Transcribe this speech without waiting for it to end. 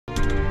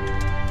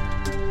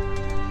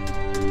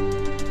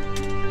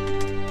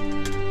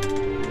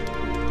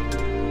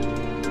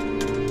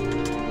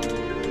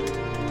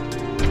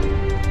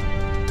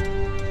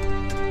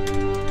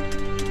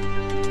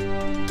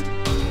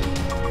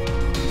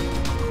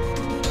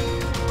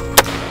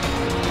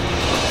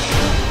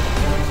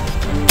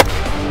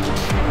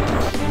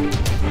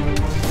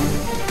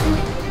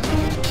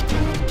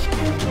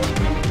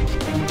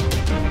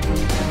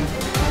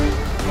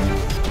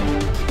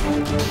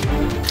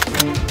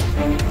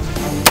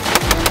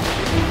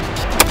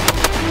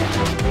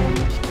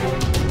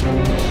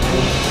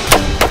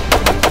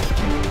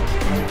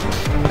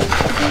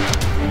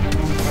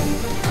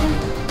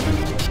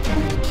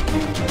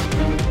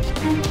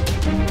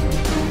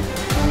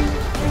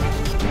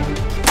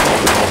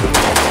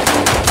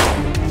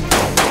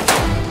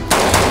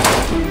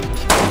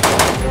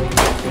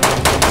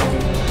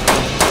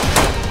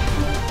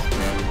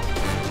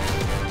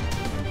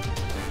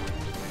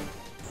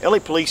LA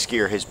Police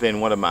Gear has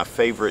been one of my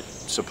favorite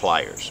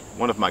suppliers,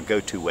 one of my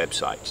go-to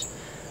websites,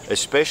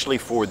 especially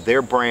for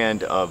their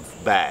brand of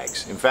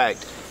bags. In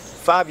fact,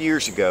 5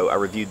 years ago I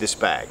reviewed this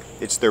bag.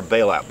 It's their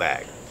bailout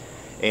bag,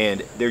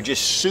 and they're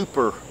just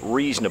super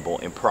reasonable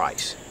in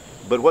price.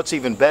 But what's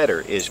even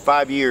better is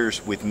 5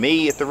 years with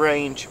me at the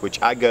range,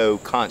 which I go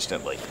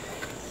constantly.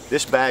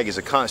 This bag is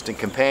a constant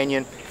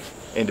companion,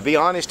 and to be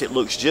honest, it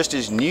looks just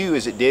as new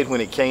as it did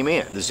when it came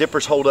in. The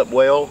zippers hold up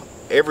well,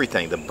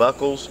 everything, the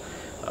buckles,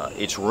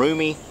 it's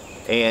roomy,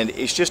 and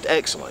it's just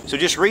excellent. So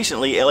just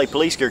recently, LA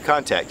Police Gear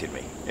contacted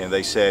me, and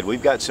they said,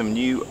 we've got some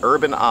new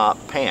Urban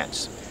Op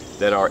pants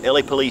that are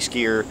LA Police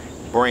Gear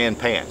brand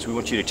pants. We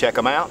want you to check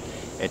them out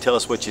and tell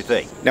us what you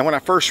think. Now, when I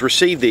first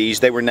received these,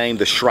 they were named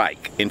the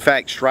Shrike. In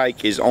fact,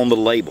 Shrike is on the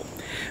label,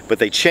 but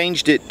they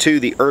changed it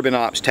to the Urban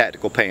Ops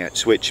Tactical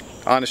Pants, which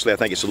honestly I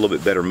think it's a little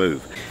bit better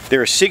move.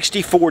 They're a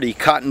 60-40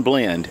 cotton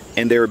blend,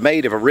 and they're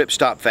made of a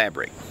ripstop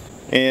fabric.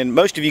 And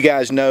most of you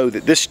guys know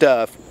that this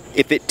stuff,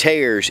 if it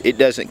tears, it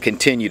doesn't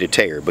continue to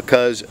tear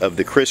because of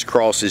the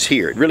crisscrosses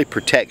here. It really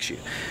protects you.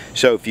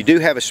 So if you do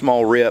have a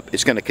small rip,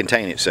 it's going to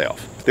contain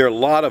itself. There are a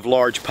lot of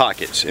large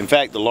pockets. In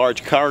fact, the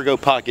large cargo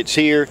pockets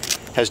here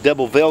has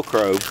double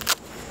Velcro,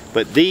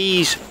 but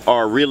these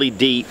are really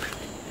deep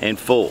and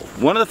full.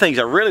 One of the things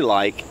I really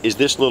like is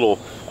this little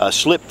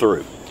slip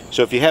through.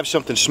 So if you have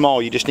something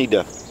small, you just need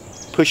to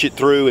push it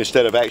through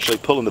instead of actually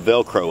pulling the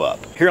Velcro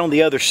up. Here on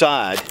the other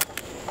side,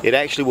 it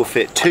actually will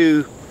fit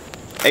 2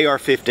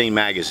 AR-15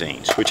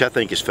 magazines, which I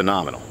think is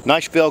phenomenal.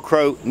 Nice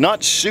Velcro,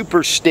 not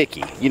super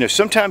sticky. You know,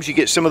 sometimes you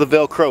get some of the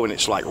Velcro and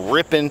it's like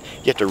ripping.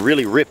 You have to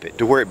really rip it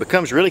to where it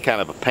becomes really kind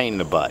of a pain in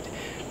the butt.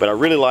 But I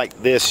really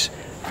like this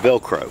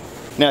Velcro.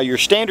 Now, your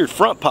standard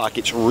front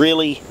pocket's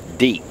really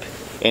deep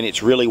and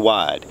it's really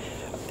wide.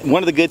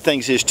 One of the good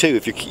things is too,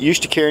 if you're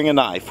used to carrying a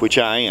knife, which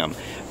I am,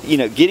 you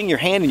know, getting your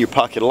hand in your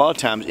pocket a lot of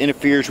times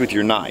interferes with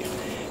your knife.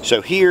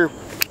 So here,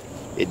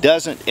 it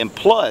doesn't, and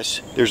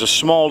plus there's a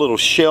small little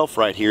shelf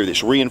right here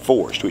that's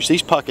reinforced, which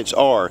these pockets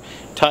are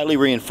tightly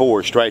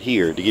reinforced right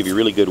here to give you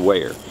really good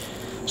wear.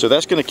 So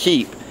that's going to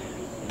keep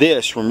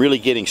this from really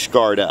getting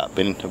scarred up,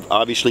 and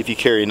obviously if you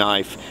carry a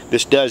knife,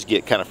 this does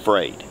get kind of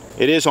frayed.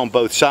 It is on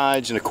both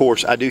sides, and of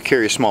course I do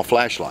carry a small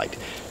flashlight,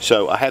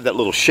 so I have that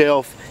little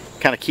shelf,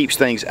 kind of keeps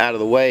things out of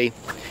the way,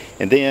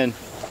 and then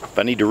if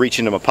I need to reach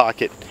into my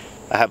pocket,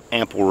 I have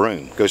ample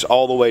room. It goes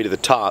all the way to the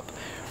top,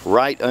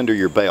 right under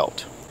your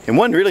belt. And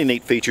one really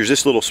neat feature is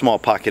this little small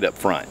pocket up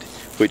front,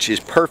 which is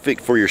perfect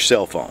for your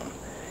cell phone.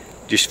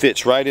 Just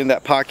fits right in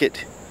that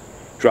pocket,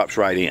 drops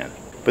right in.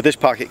 But this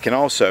pocket can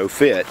also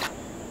fit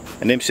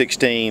an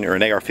M16 or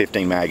an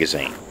AR-15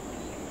 magazine.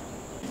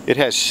 It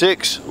has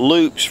 6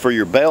 loops for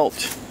your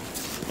belt.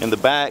 In the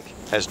back,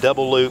 has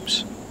double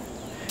loops.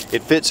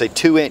 It fits a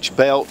 2-inch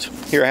belt.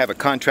 Here I have a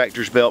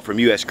contractor's belt from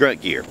US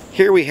Grunt Gear.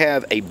 Here we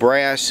have a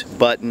brass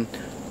button,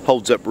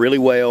 holds up really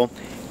well.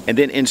 And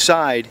then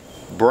inside,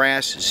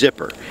 brass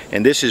zipper,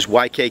 and this is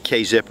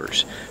YKK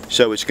zippers,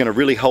 so it's going to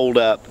really hold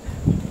up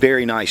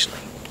very nicely.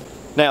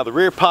 Now the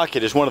rear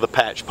pocket is one of the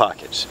patch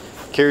pockets,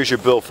 carries your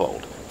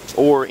billfold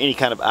or any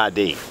kind of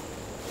ID.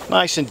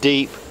 Nice and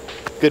deep,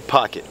 good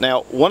pocket.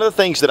 Now one of the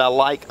things that I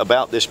like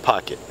about this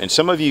pocket, and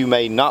some of you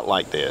may not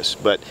like this,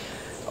 but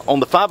on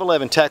the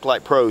 511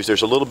 Tac-Lite Pros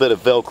there's a little bit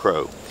of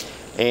Velcro,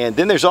 and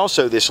then there's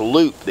also this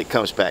loop that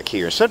comes back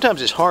here, and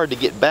sometimes it's hard to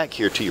get back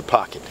here to your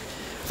pocket.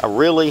 I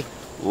really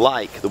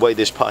like the way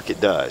this pocket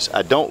does.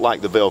 I don't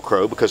like the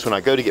Velcro because when I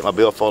go to get my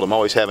billfold, I'm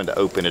always having to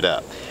open it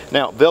up.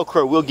 Now,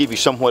 Velcro will give you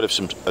somewhat of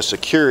a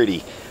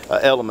security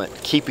element,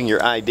 keeping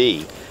your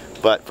ID,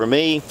 but for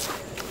me,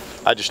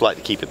 I just like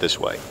to keep it this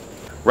way.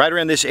 Right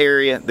around this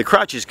area, the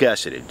crotch is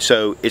gusseted,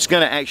 so it's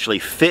going to actually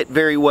fit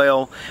very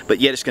well, but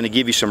yet it's going to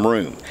give you some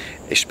room,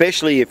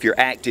 especially if you're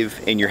active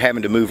and you're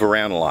having to move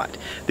around a lot.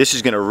 This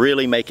is going to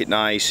really make it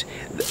nice.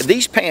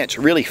 These pants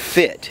really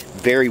fit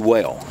very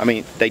well. I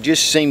mean, they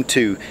just seem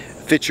to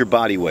fit your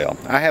body well.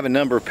 I have a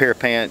number of pair of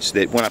pants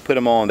that when I put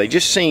them on, they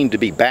just seem to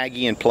be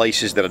baggy in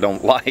places that I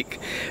don't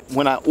like.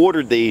 When I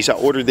ordered these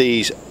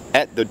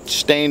at the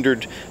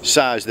standard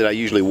size that I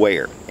usually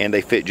wear, and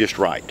they fit just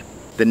right.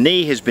 The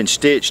knee has been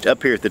stitched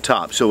up here at the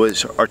top, so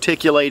it's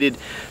articulated,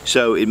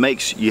 so it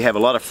makes you have a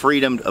lot of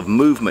freedom of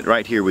movement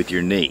right here with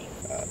your knee.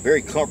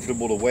 Very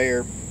comfortable to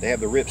wear. They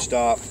have the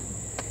ripstop,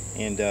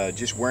 and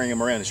just wearing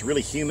them around. It's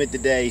really humid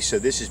today, so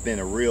this has been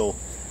a real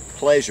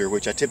pleasure,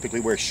 which I typically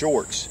wear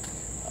shorts.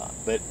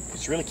 But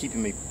it's really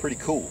keeping me pretty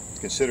cool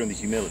considering the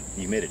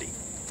humidity.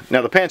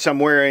 Now the pants I'm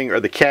wearing are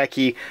the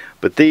khaki,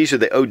 but these are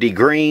the OD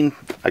green.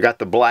 I got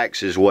the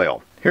blacks as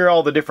well. Here are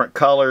all the different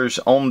colors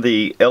on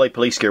the LA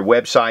Police Gear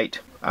website.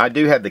 I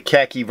do have the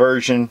khaki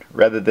version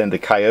rather than the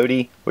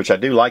coyote, which I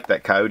do like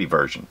that coyote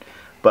version.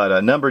 But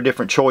a number of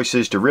different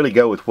choices to really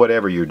go with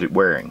whatever you're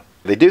wearing.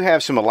 They do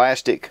have some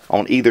elastic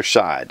on either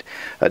side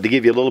to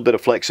give you a little bit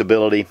of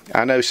flexibility.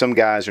 I know some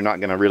guys are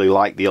not going to really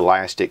like the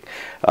elastic.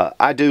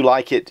 I do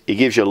like it. It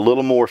gives you a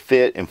little more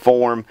fit and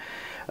form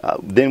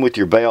than with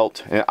your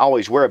belt. And I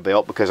always wear a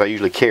belt because I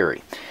usually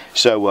carry.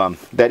 So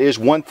that is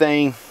one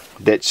thing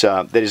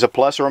that is a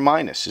plus or a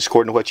minus. It's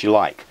according to what you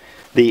like.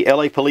 The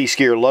LA Police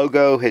Gear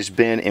logo has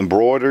been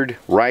embroidered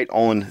right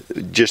on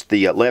just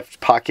the left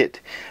pocket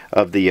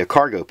of the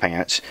cargo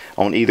pants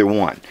on either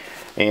one.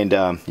 And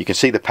you can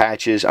see the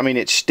patches. I mean,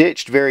 it's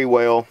stitched very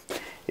well.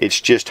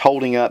 It's just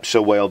holding up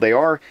so well. They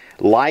are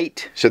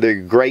light, so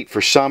they're great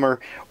for summer,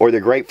 or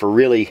they're great for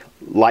really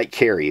light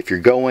carry. If you're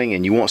going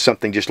and you want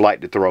something just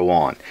light to throw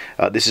on,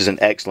 this is an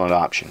excellent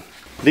option.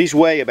 These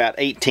weigh about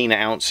 18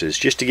 ounces,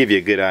 just to give you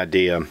a good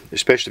idea,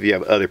 especially if you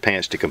have other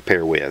pants to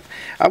compare with.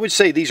 I would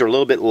say these are a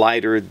little bit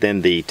lighter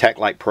than the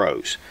TacLite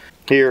Pros.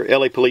 Here,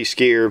 LA Police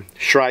Gear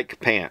Shrike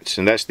Pants,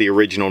 and that's the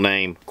original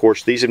name. Of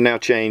course, these have now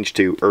changed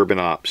to Urban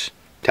Ops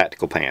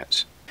Tactical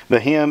Pants.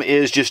 The hem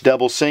is just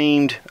double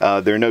seamed.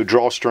 There are no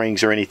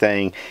drawstrings or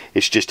anything.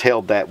 It's just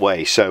held that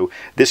way. So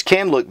this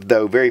can look,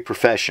 though, very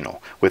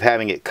professional with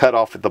having it cut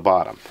off at the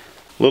bottom.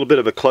 A little bit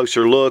of a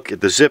closer look at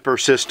the zipper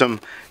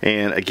system,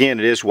 and again,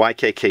 it is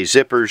YKK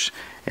zippers,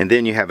 and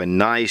then you have a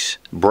nice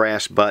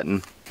brass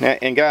button.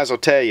 And guys, I'll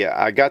tell you,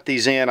 I got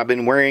these in. I've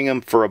been wearing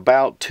them for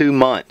about 2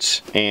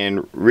 months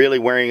and really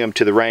wearing them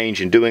to the range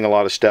and doing a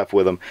lot of stuff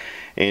with them,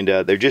 and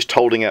they're just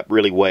holding up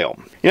really well.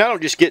 You know, I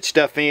don't just get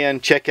stuff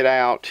in, check it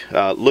out,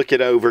 look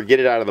it over, get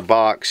it out of the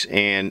box,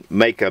 and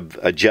make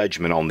a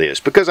judgment on this,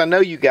 because I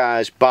know you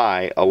guys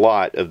buy a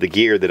lot of the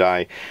gear that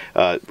I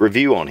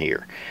review on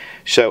here.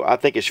 So I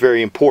think it's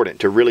very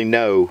important to really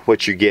know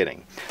what you're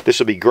getting. This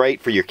will be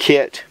great for your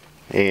kit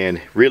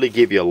and really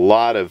give you a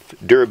lot of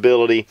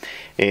durability,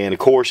 and of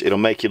course it'll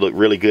make you look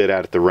really good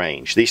out at the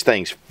range. These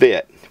things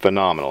fit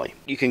phenomenally.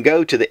 You can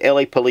go to the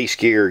LA Police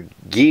Gear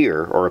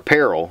gear or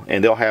apparel,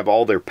 and they'll have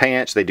all their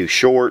pants. They do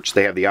shorts,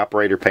 they have the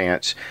operator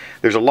pants.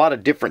 There's a lot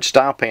of different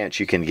style pants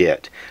you can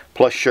get,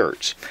 plus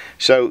shirts.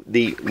 So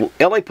the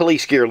LA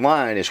Police Gear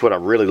line is what I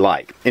really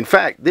like. In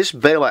fact, this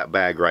bailout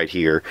bag right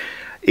here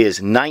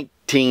is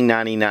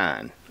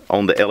 $19.99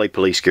 on the LA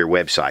Police Gear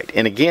website.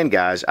 And again,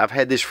 guys, I've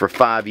had this for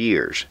 5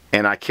 years,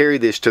 and I carry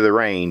this to the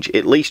range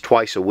at least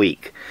twice a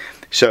week.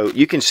 So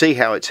you can see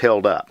how it's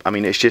held up. I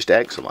mean, it's just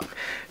excellent.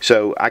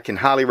 So I can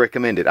highly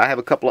recommend it. I have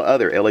a couple of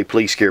other LA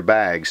Police Gear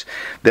bags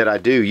that I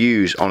do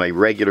use on a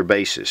regular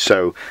basis.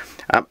 So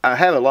I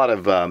have a lot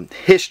of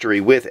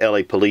history with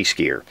LA Police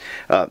Gear.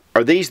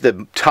 Are these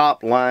the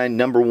top line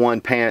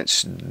 #1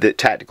 pants, the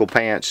tactical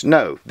pants?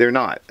 No, they're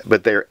not,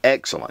 but they're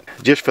excellent.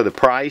 Just for the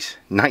price,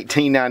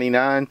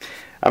 $19.99,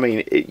 I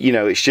mean, you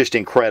know, it's just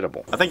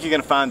incredible. I think you're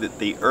going to find that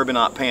the Urban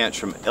Op pants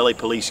from LA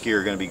Police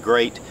Gear are going to be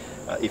great.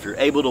 If you're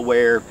able to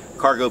wear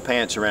cargo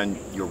pants around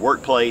your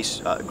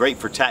workplace, great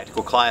for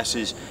tactical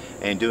classes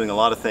and doing a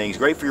lot of things,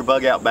 great for your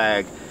bug out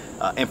bag,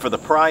 and for the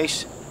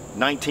price,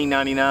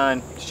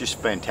 $19.99, it's just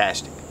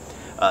fantastic.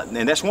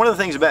 And that's one of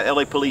the things about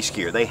LA Police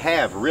Gear. They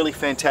have really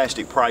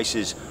fantastic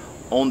prices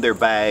on their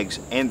bags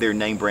and their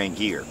name brand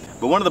gear.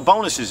 But one of the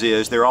bonuses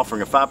is they're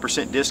offering a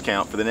 5%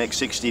 discount for the next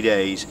 60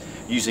 days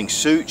using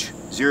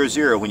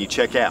SUCH00 when you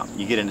check out.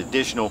 You get an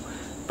additional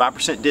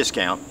 5%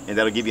 discount, and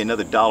that'll give you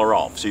another $1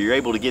 off. So you're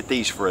able to get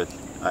these for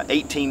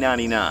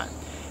 $18.99.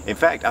 In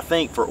fact, I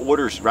think for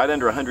orders right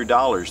under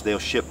 $100, they'll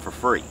ship for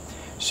free.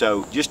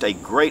 So just a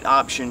great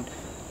option,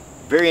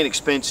 very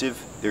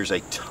inexpensive. There's a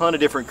ton of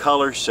different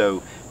colors,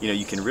 so you know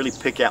you can really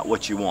pick out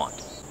what you want.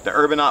 The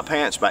Urban Op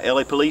pants by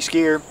LA Police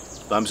Gear,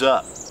 thumbs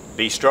up.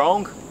 Be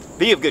strong,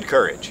 be of good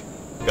courage.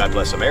 God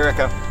bless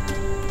America.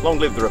 Long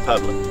live the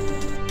Republic.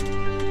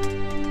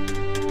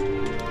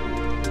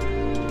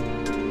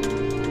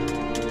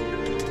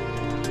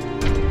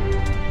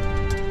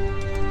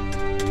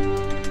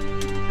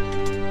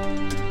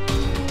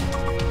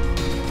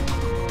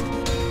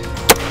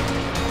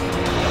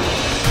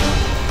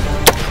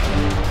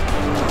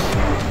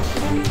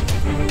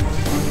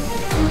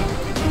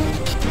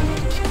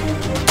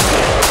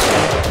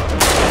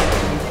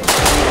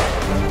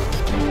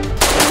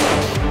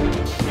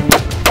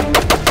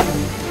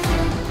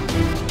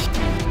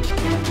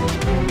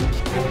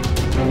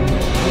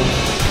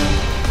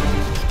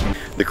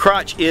 The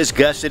crotch is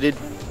gusseted.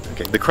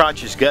 Okay, the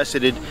crotch is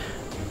gusseted.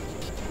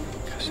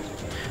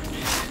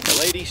 Now,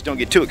 ladies, don't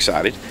get too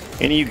excited.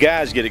 Any of you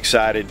guys get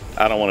excited,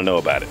 I don't want to know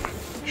about it.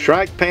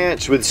 Shrike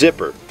pants with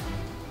zipper.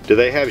 Do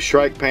they have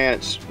Shrike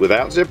pants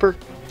without zipper?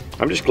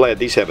 I'm just glad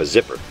these have a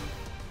zipper.